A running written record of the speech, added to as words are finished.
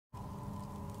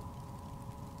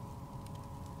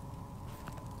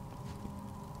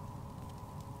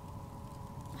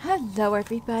Hello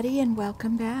everybody and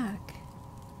welcome back.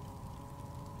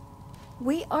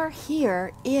 We are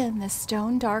here in the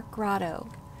Stone Dark Grotto.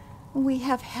 We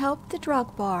have helped the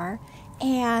Drogar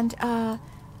and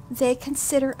they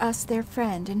consider us their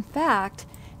friend. In fact,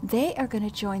 they are going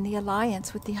to join the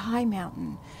alliance with the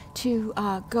Highmountain to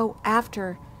go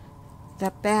after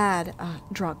the bad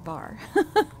Drogar.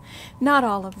 Not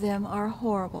all of them are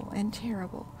horrible and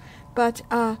terrible. But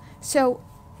so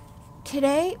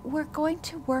today we're going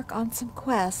to work on some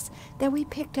quests that we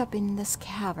picked up in this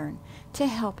cavern to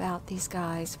help out these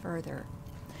guys further.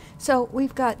 So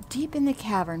we've got deep in the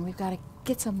cavern, we've got to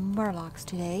get some murlocs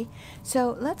today.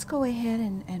 So let's go ahead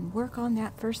and work on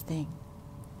that first thing.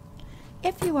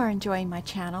 If you are enjoying my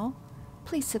channel,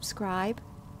 please subscribe.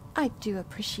 I do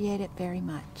appreciate it very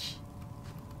much.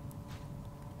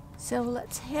 So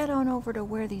let's head on over to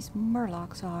where these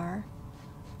murlocs are.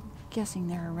 I'm guessing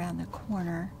they're around the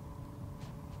corner.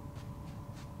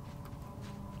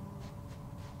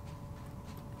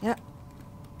 Yep.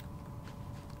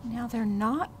 Now they're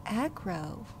not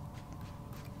aggro.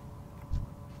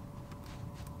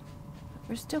 But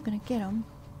we're still going to get them.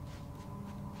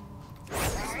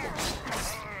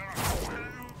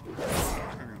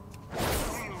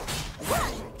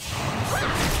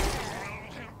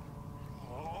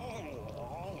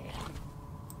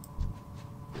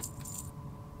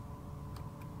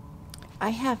 I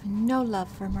have no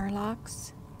love for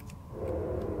murlocs.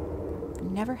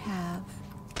 Never have.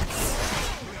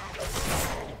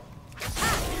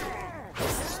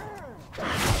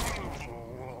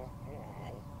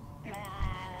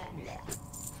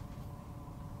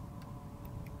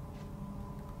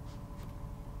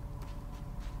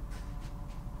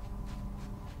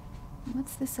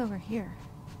 What's this over here?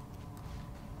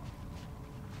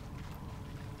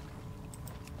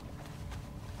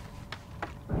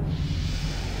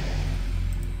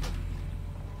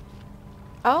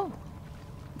 Oh,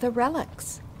 the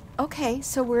relics. Okay,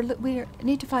 so we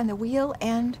need to find the wheel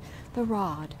and the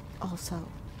rod also.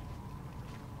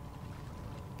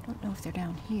 Don't know if they're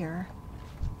down here.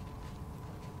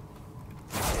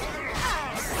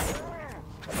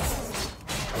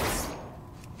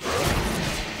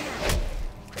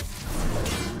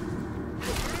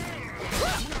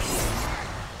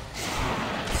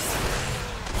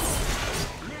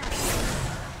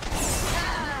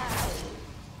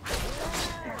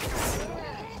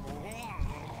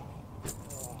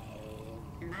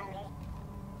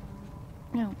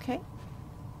 Okay,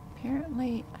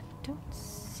 apparently I don't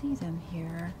see them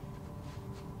here.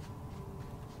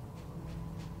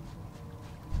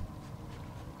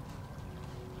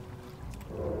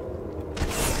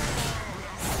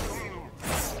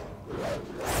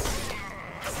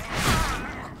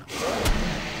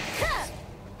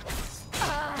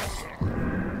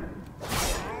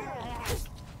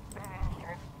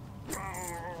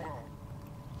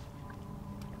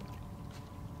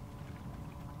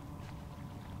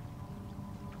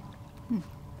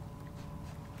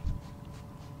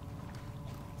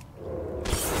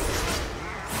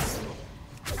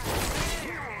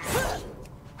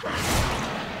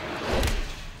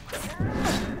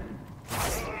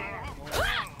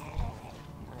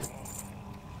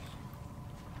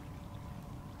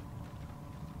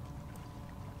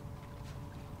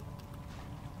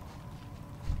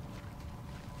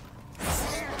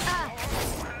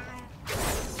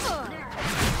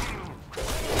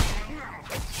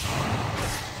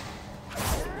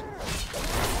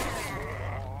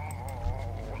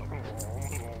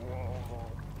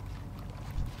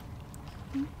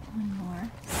 One more.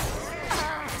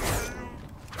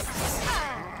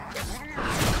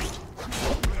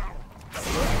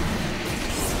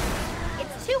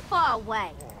 It's too far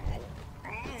away.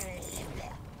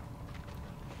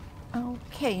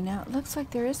 Okay, now it looks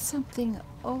like there is something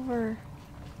over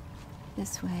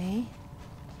this way.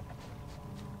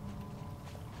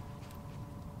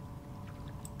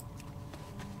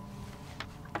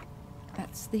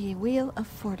 That's the Wheel of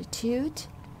Fortitude.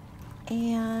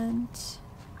 And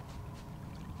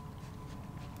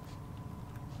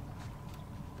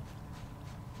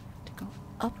to go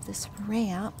up this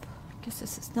ramp. I guess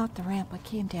this is not the ramp I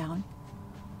came down.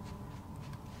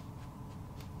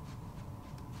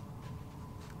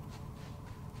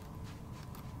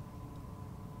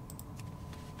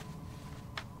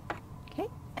 Okay,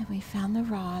 and we found the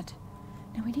rod.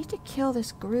 Now we need to kill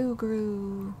this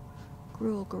Gruul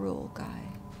guy.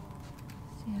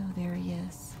 See, oh, there he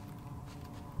is.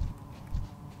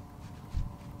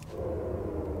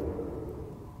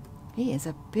 He is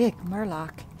a big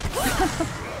murloc.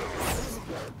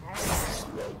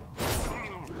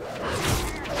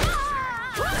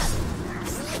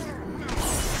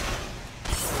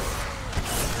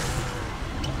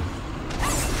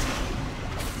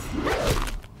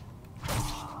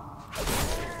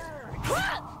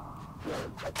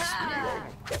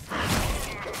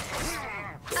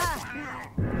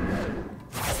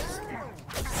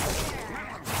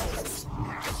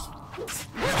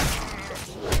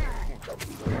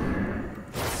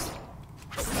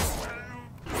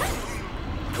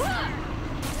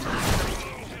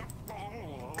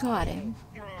 Got him.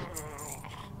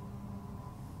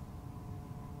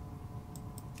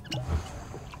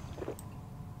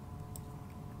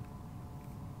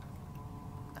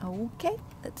 Okay,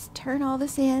 let's turn all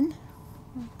this in.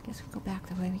 Guess we'll go back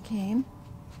the way we came.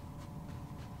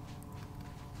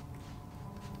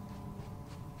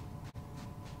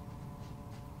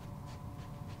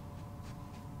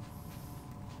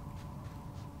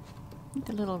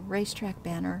 The little racetrack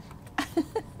banner. It's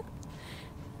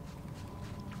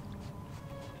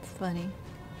funny.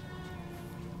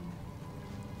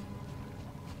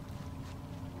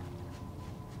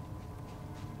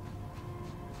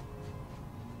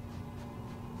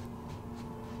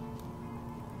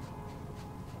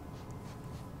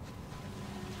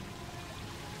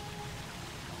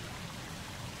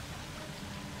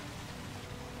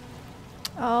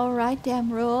 All right,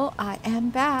 Dargrul, I am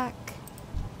back.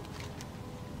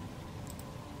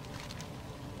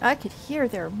 I could hear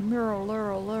their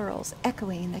murrels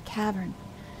echoing in the cavern.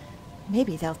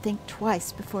 Maybe they'll think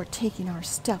twice before taking our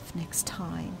stuff next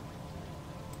time.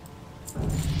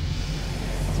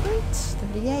 Sweet,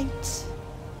 38.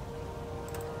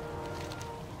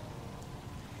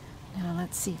 Now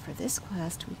let's see, for this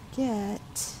quest we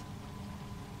get...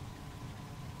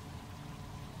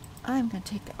 I'm going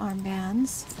to take the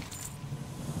armbands.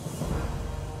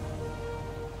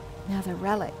 Now the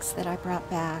relics that I brought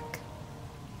back.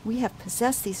 We have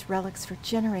possessed these relics for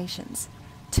generations,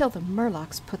 till the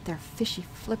Murlocs put their fishy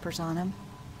flippers on them.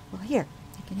 Well, here,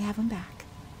 you can have them back.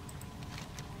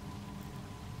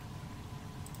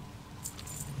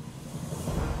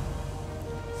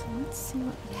 So let's see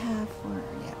what we have for...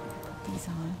 Yeah, we'll put these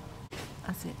on.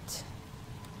 That's it.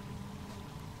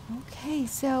 Okay,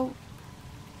 so...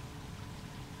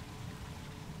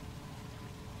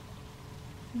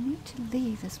 we need to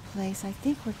leave this place. I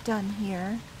think we're done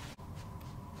here.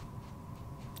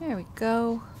 There we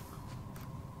go.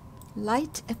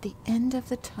 Light at the end of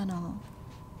the tunnel.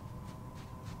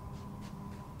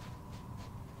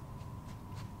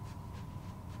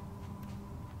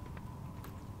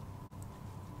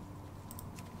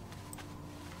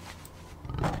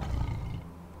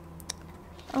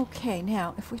 Okay,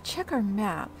 now if we check our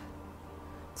map,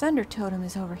 Thunder Totem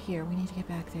is over here. We need to get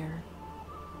back there.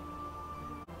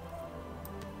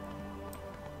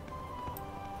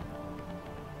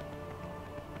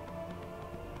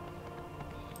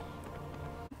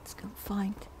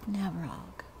 Find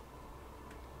Navrog.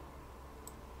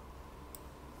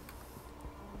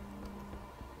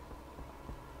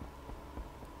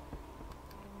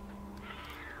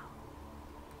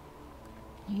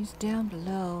 He's down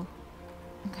below.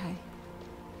 Okay.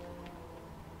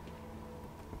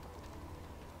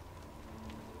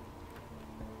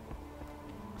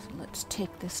 So let's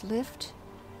take this lift.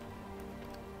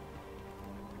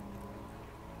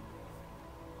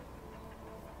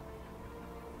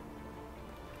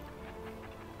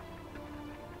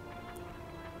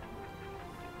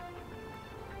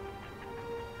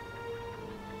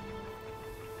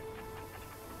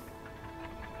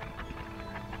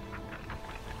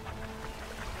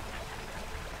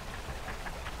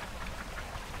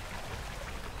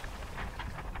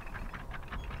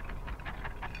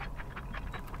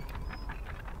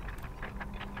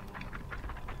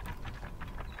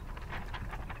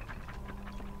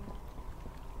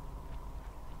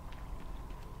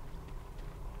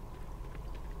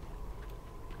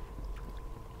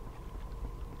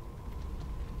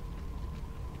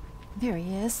 There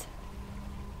he is.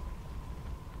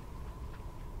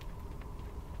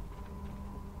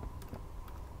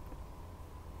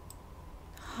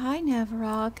 Hi,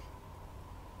 Navrog.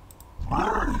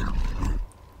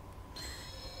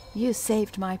 You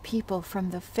saved my people from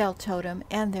the Fell Totem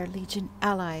and their Legion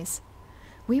allies.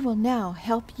 We will now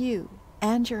help you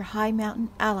and your Highmountain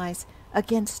allies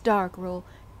against Dargrul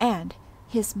and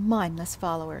his mindless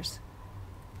followers.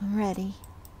 I'm ready.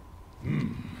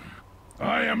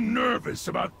 I am nervous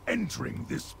about entering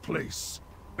this place.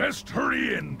 Best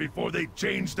hurry in before they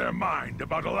change their mind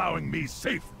about allowing me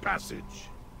safe passage.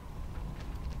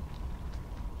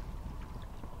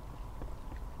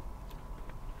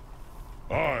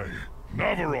 I,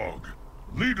 Navrog,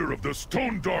 leader of the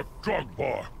Stonedark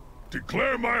Drogar,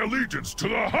 declare my allegiance to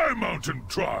the Highmountain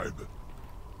tribe.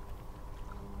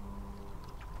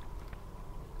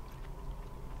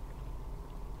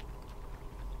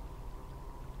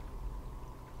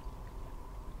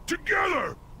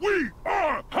 Together, we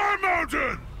are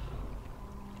Highmountain!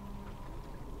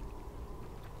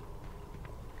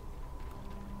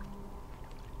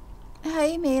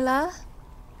 Hey, Mela.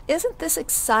 Isn't this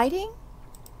exciting?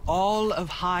 All of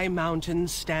Highmountain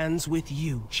stands with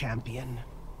you, champion.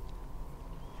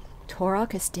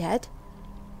 Torok is dead?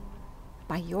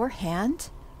 By your hand?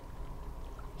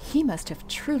 He must have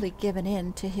truly given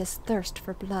in to his thirst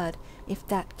for blood, if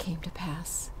that came to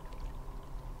pass.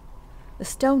 The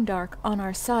Stone Dark on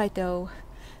our side, though,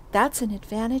 that's an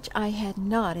advantage I had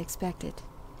not expected.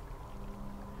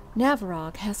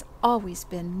 Navarog has always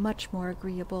been much more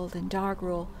agreeable than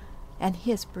Dargrul and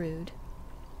his brood.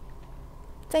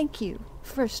 Thank you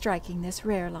for striking this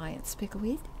rare alliance,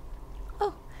 Pickleweed.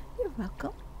 Oh, you're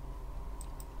welcome.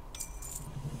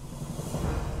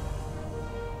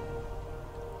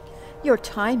 Your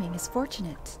timing is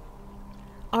fortunate.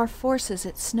 Our forces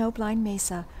at Snowblind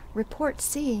Mesa report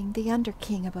seeing the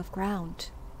Underking above ground.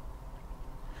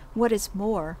 What is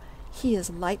more, he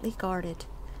is lightly guarded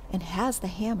and has the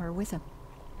hammer with him.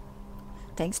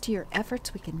 Thanks to your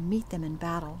efforts, we can meet them in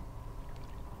battle.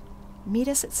 Meet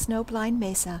us at Snowblind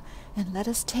Mesa and let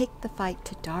us take the fight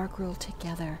to Dargrul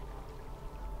together.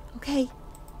 Okay.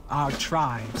 Our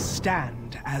tribes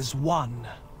stand as one.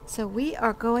 So we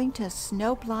are going to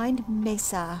Snowblind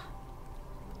Mesa.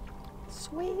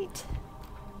 Sweet.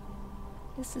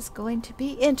 This is going to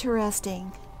be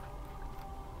interesting.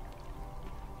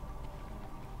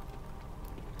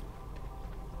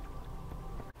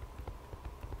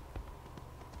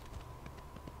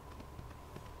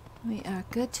 We are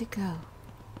good to go.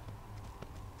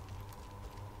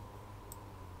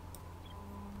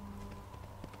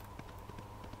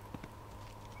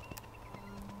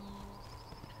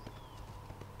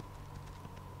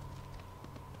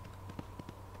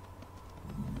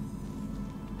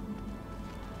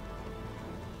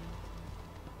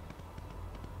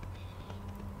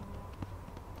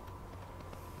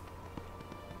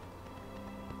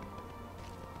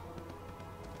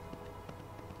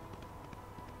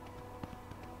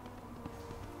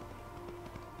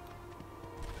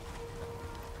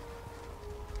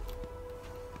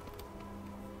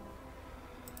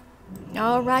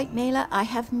 All right, Mela, I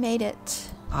have made it.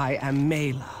 I am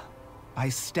Mela. I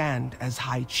stand as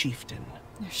High Chieftain.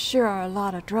 There sure are a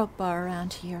lot of Drogar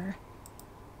around here.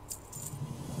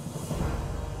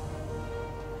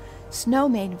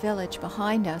 Snowmain village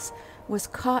behind us was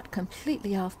caught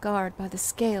completely off guard by the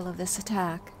scale of this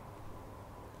attack.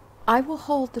 I will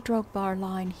hold the Drogar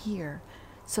line here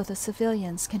so the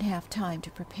civilians can have time to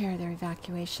prepare their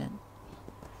evacuation.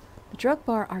 The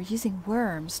Drogar are using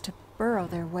worms to burrow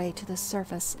their way to the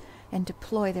surface and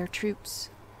deploy their troops.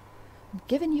 I've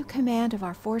given you command of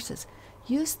our forces.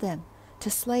 Use them to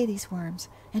slay these worms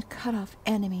and cut off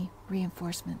enemy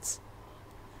reinforcements.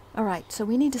 Alright, so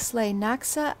we need to slay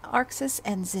Naxa, Arxis,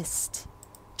 and Zist.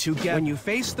 Together. When you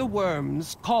face the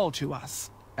worms, call to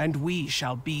us, and we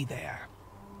shall be there.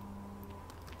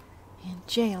 And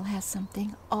Jail has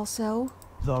something also.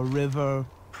 The river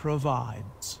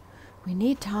provides. We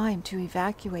need time to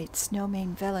evacuate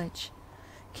Snowmain Village.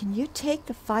 Can you take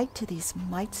the fight to these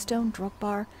Mightstone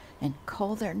Drogar and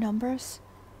cull their numbers?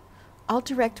 I'll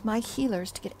direct my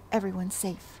healers to get everyone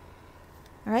safe.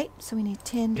 Alright, so we need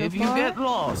 10 Drogar. If you get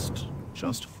lost,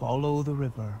 just follow the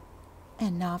river.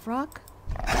 And Navrog.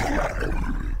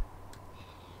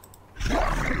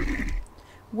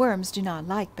 Worms do not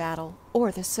like battle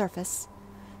or the surface.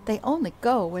 They only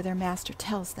go where their master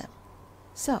tells them.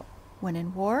 So, when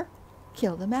in war,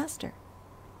 kill the master.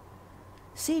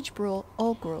 Siegebrul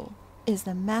Olgrul is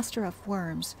the master of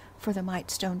worms for the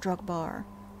Mightstone Drogar.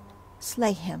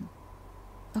 Slay him.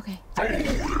 Okay.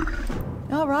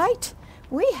 Alright,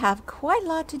 we have quite a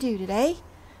lot to do today,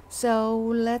 so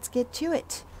let's get to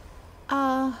it.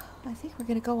 I think we're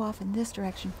going to go off in this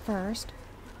direction first.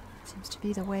 Seems to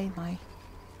be the way my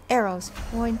arrow's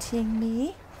pointing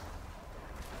me.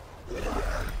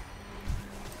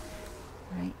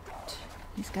 Right.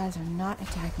 These guys are not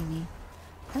attacking me.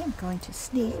 I am going to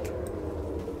sneak.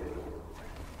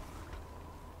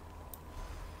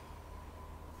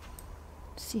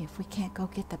 See if we can't go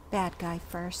get the bad guy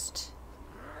first.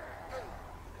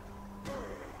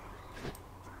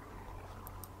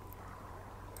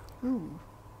 Ooh,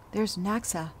 there's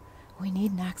Naxa. We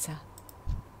need Naxa.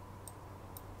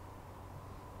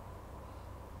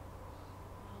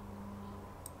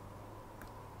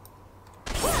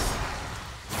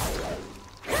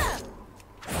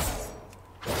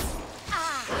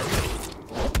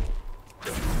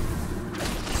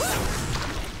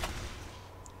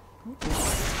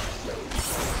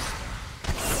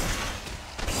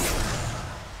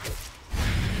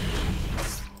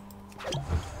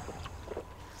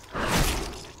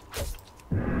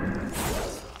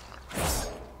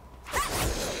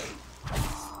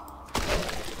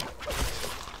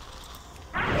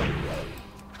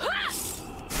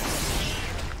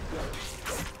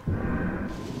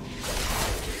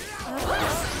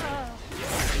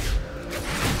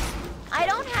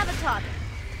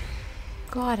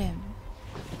 Got him.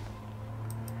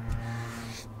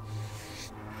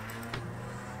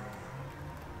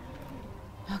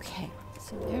 Okay,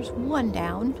 so there's one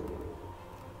down.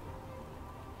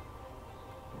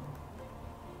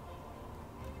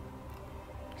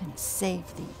 Gonna save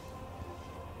the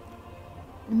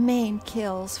main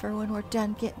kills for when we're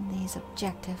done getting these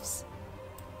objectives.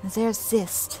 And there's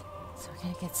Zist. So we're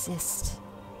gonna get Zist.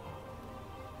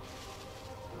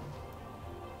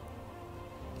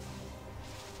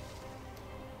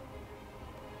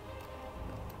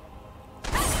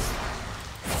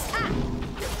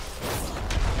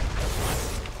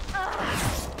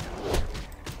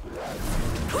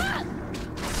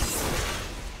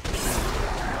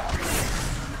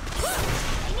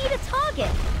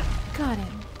 Got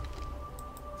him.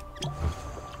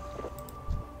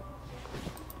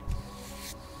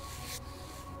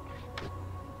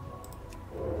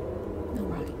 All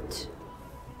right.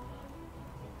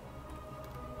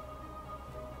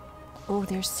 Oh,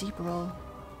 there's Dargrul.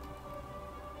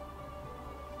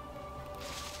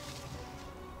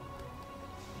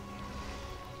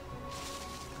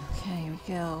 Okay, here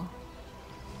we go.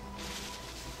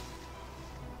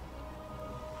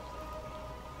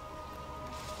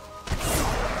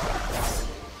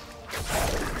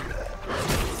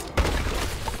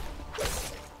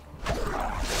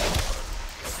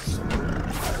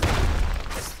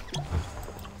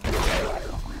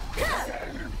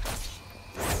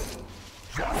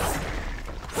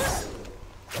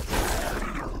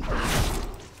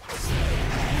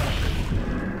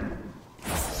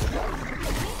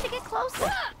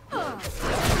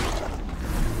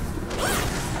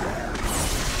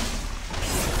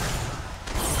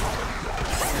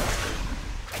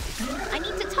 I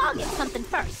need to target something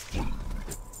first.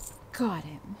 Got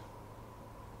him.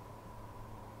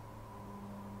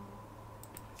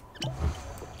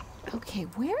 Okay,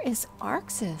 where is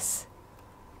Arxis?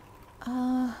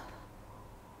 I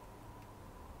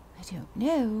don't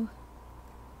know.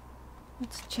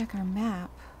 Let's check our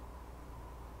map.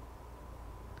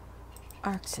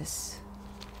 Arxis.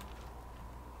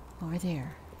 Over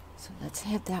there. So let's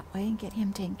head that way and get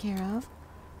him taken care of.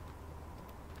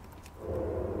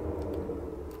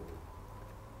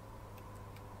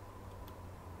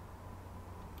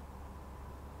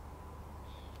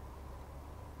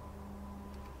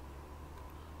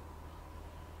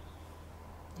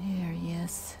 There he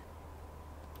is.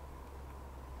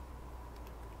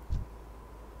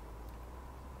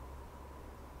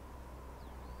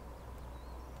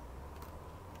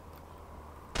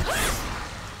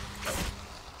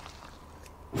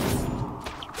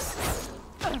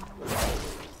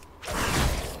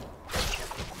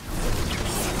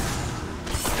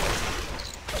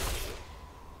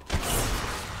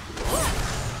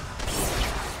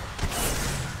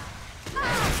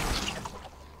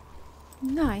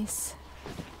 Nice.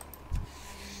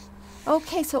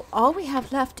 Okay, so all we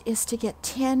have left is to get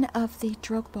 10 of the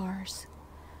Drogars.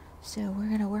 So we're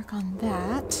going to work on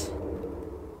that.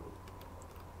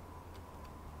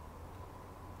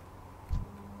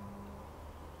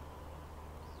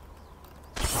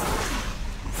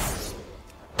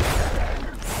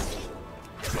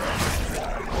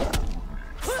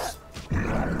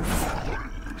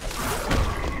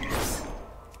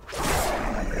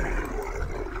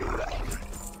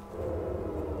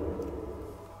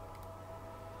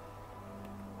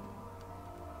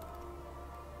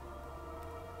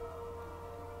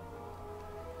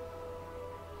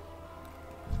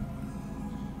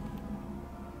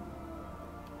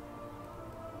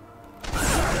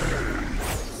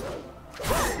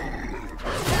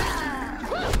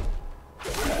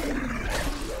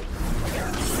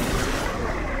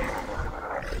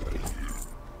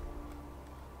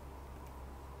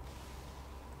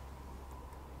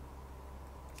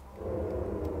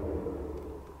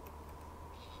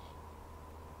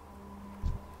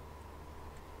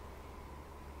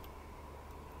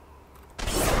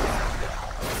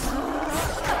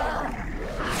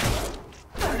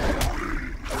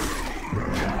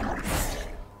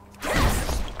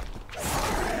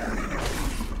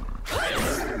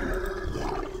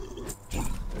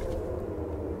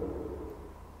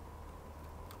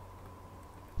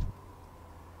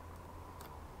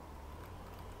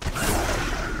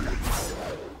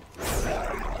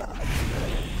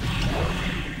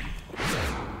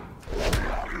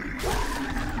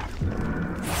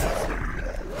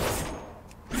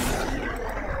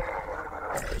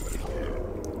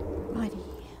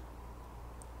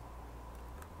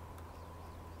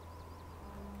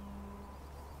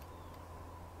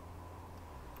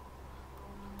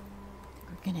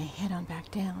 Gonna head on back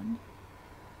down.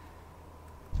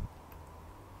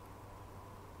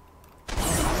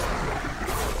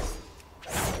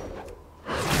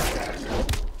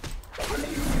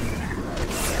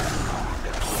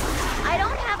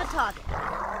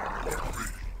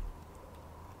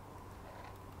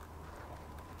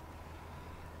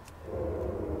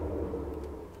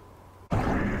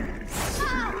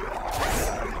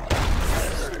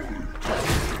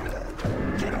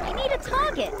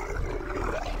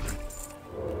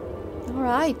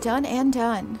 right, done and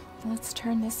done. Let's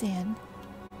turn this in.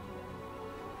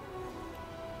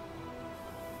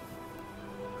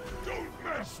 Don't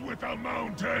mess with a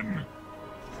mountain!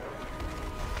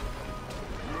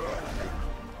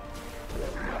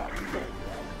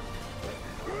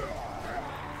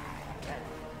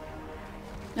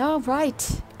 All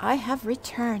right, I have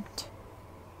returned.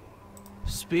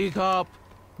 Speak up.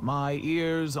 My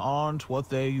ears aren't what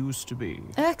they used to be.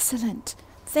 Excellent.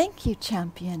 Thank you,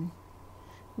 champion.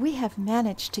 We have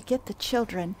managed to get the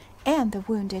children and the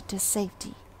wounded to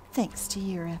safety, thanks to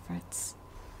your efforts.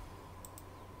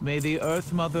 May the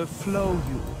Earth Mother flow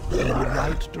you in the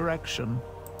right direction.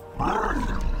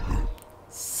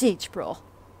 Siegebrul.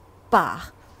 Bah.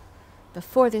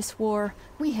 Before this war,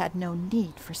 we had no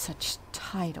need for such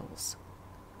titles.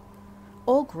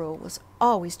 Dargrul was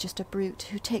always just a brute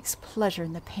who takes pleasure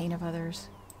in the pain of others.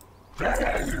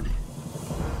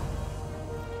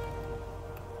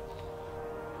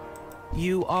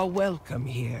 You are welcome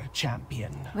here,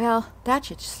 champion. Well, that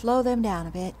should slow them down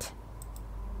a bit.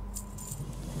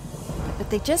 But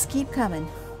they just keep coming.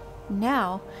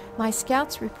 Now, my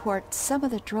scouts report some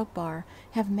of the Drogar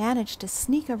have managed to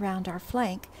sneak around our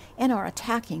flank and are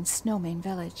attacking Snowmain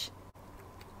village.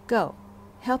 Go,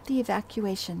 help the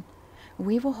evacuation.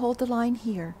 We will hold the line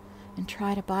here and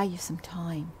try to buy you some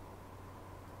time.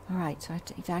 Alright, so I have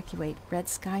to evacuate Red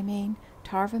Skymain,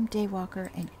 Tarvum Daywalker,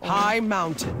 and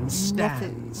Highmountain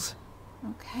stands.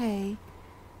 Okay.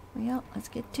 Well, let's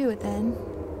get to it then.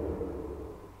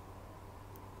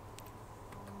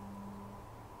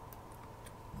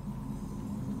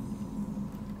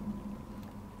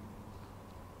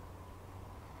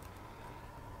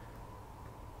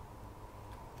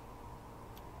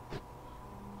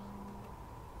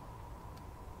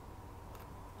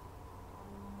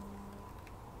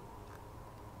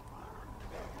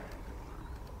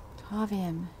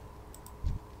 Tarvum.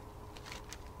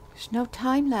 There's no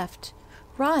time left.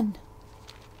 Run!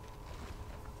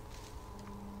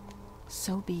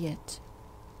 So be it.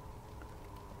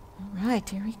 Alright,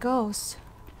 here he goes.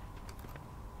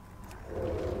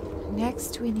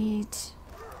 Next we need...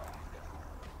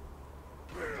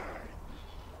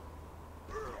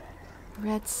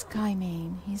 Red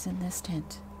Skymain. He's in this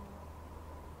tent.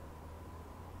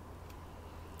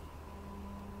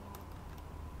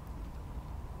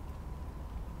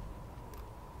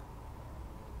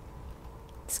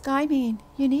 Skymain,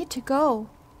 you need to go.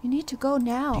 You need to go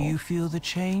now. Do you feel the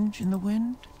change in the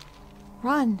wind?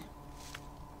 Run.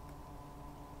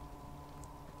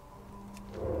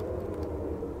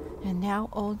 And now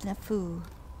old Nefu.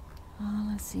 Oh,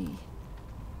 let's see.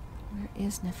 Where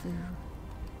is Nefu?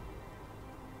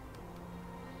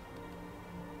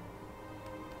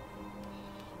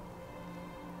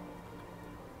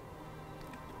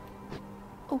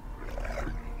 Oh.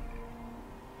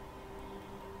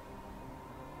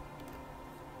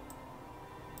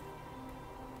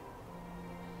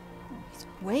 He's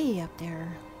way up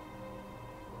there.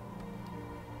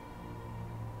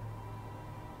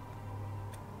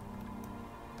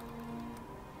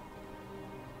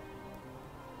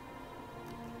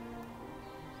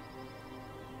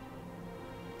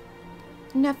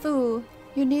 Nefu,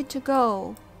 you need to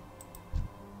go.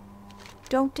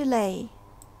 Don't delay.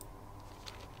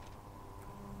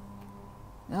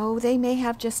 Oh, they may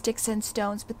have just sticks and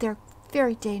stones, but they're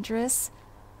very dangerous.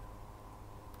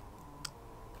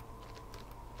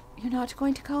 You're not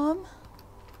going to come?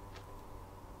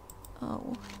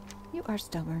 Oh, you are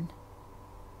stubborn.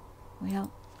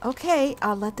 Well, okay,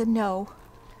 I'll let them know.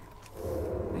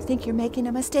 I think you're making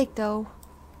a mistake, though.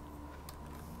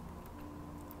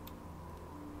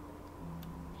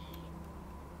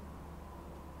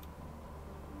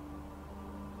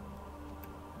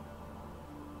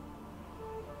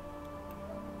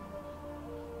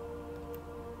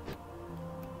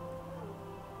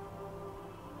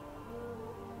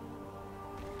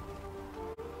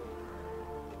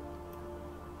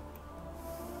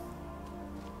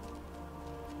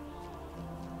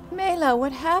 Mela,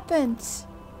 what happened?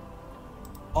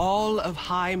 All of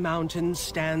Highmountain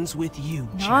stands with you,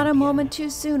 Not champion. a moment too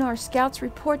soon. Our scouts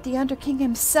report the Underking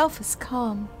himself has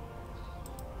come.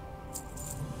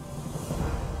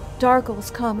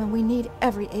 Dargrul's come, and we need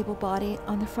every able body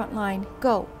on the front line.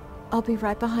 Go. I'll be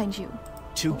right behind you.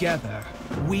 Together,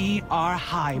 we are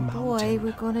Highmountain. Boy,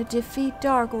 we're gonna defeat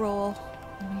Dargrul.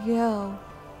 Here we go.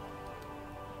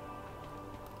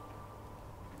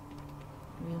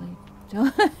 Really?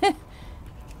 Don't.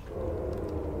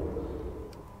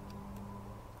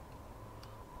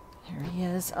 There he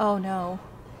is. Oh no.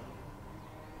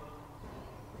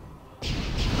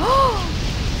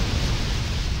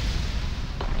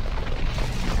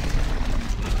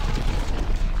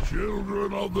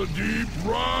 children of the deep,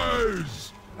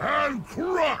 rise and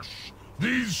crush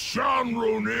these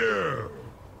Shanronir!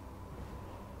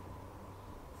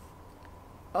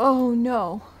 Oh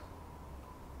no.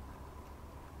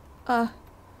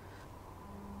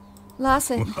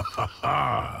 Lassen.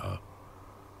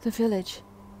 The village.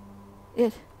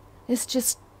 It's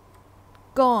just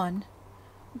gone.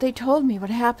 They told me what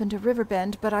happened to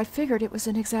Riverbend, but I figured it was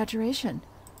an exaggeration.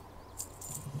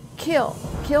 Kill.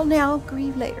 Kill now,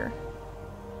 grieve later.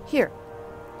 Here.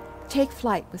 Take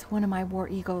flight with one of my war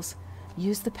eagles.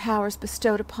 Use the powers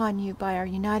bestowed upon you by our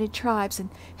united tribes and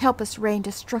help us rain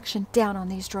destruction down on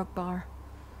these Drogar.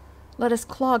 Let us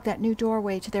clog that new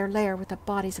doorway to their lair with the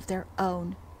bodies of their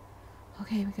own.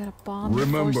 Okay, we gotta bomb the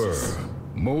Remember, forces.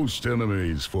 most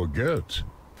enemies forget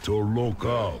to look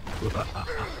up.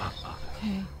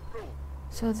 Okay.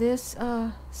 So this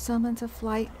summons a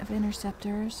flight of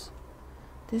interceptors.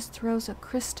 This throws a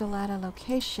crystal at a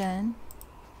location.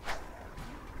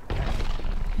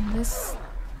 And this...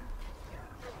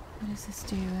 what does this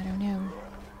do? I don't know.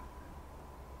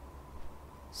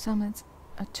 Summons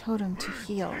a totem to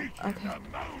heal. Okay.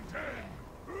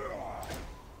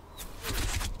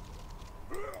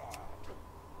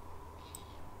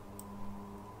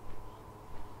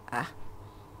 Ah.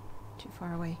 Too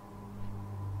far away.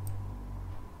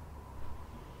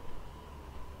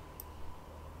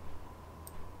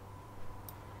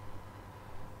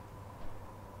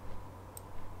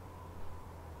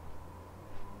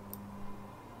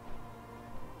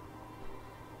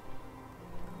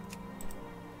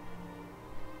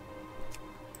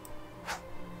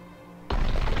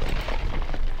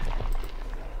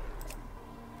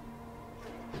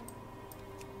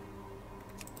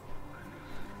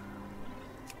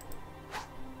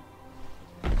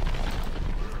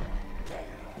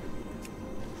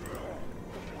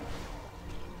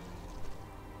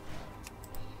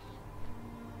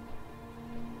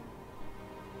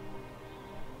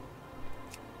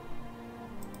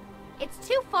 It's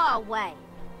too far away.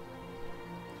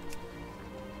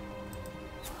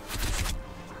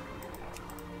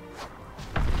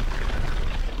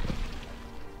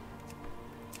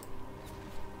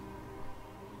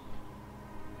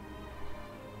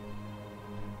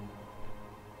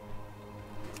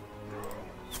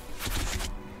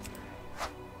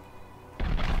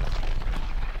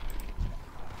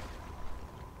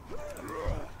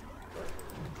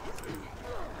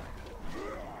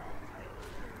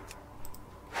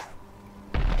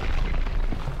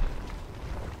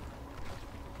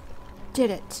 Did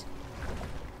it.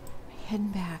 Heading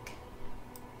back.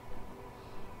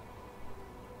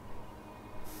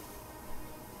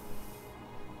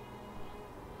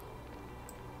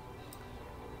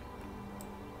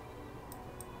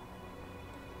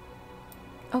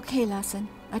 Okay, Lassen.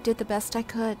 I did the best I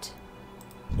could.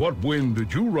 What wind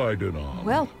did you ride in on?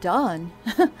 Well done.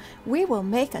 We will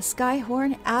make a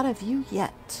Skyhorn out of you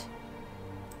yet.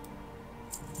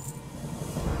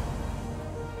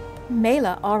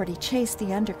 Mela already chased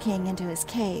the Underking into his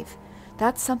cave.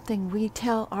 That's something we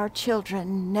tell our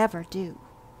children never do.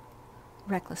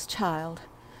 Reckless child.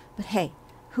 But hey,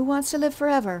 who wants to live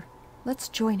forever? Let's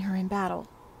join her in battle.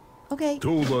 Okay.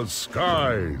 To the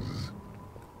skies!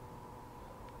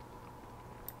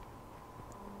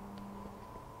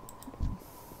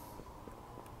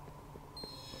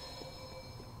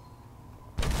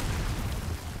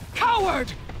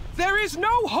 Coward! There is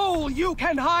no hole you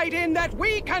can hide in that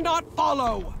we cannot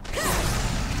follow!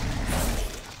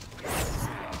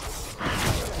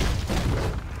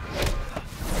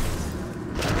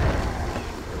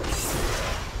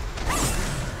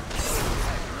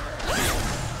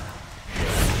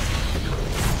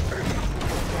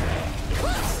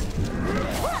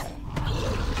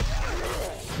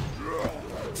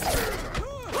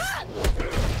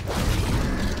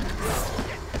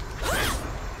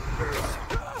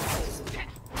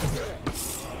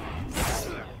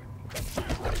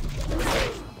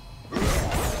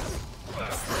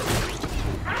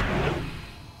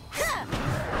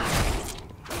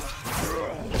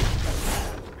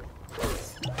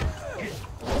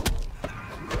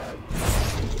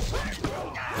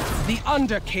 The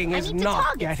Underking is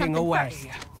not getting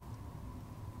away.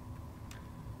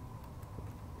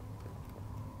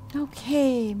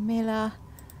 Okay, Mela.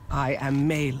 I am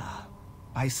Mela.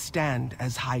 I stand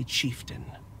as High Chieftain.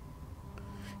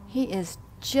 He is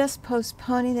just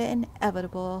postponing the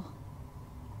inevitable.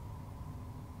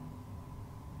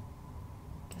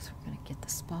 Guess we're gonna get the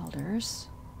Spalders.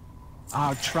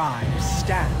 Our tribes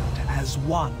stand as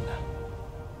one.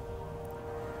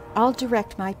 I'll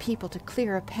direct my people to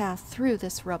clear a path through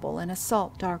this rubble and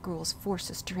assault Dargrul's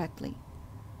forces directly.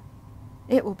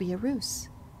 It will be a ruse.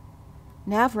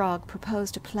 Navrog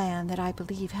proposed a plan that I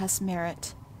believe has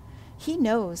merit. He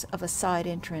knows of a side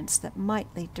entrance that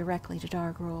might lead directly to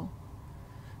Dargrul.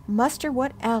 Muster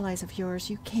what allies of yours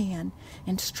you can,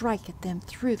 and strike at them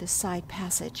through the side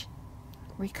passage.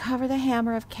 Recover the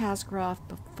hammer of Khazgroth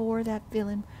before that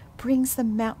villain brings the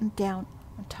mountain down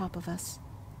on top of us.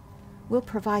 We'll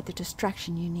provide the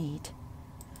distraction you need.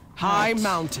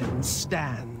 Highmountain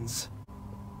stands.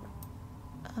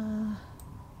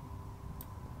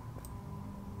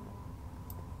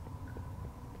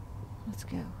 Let's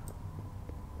go.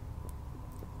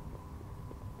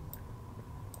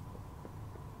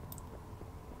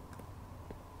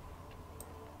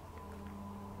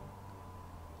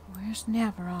 Where's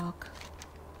Navrog?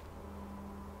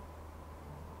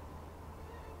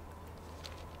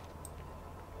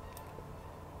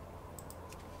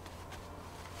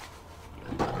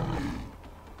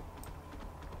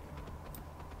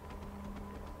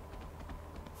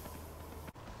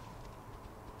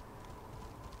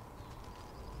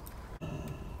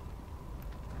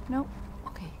 Nope.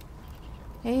 Okay.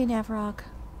 Hey, Navrog.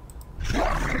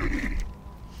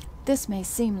 This may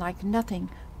seem like nothing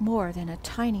more than a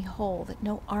tiny hole that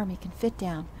no army can fit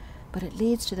down, but it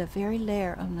leads to the very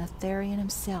lair of Netherian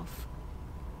himself.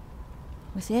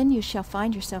 Within you shall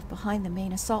find yourself behind the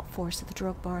main assault force of the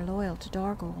Drogar loyal to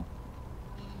Dargrul.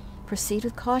 Proceed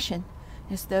with caution,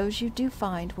 as those you do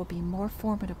find will be more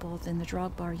formidable than the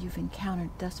Drogar you've encountered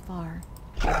thus far.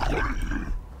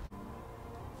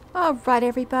 Alright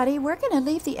everybody, we're going to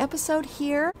leave the episode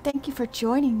here. Thank you for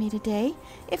joining me today.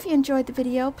 If you enjoyed the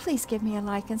video, please give me a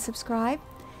like and subscribe.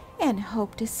 And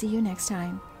hope to see you next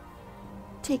time.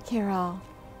 Take care all.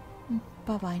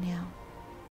 Bye-bye now.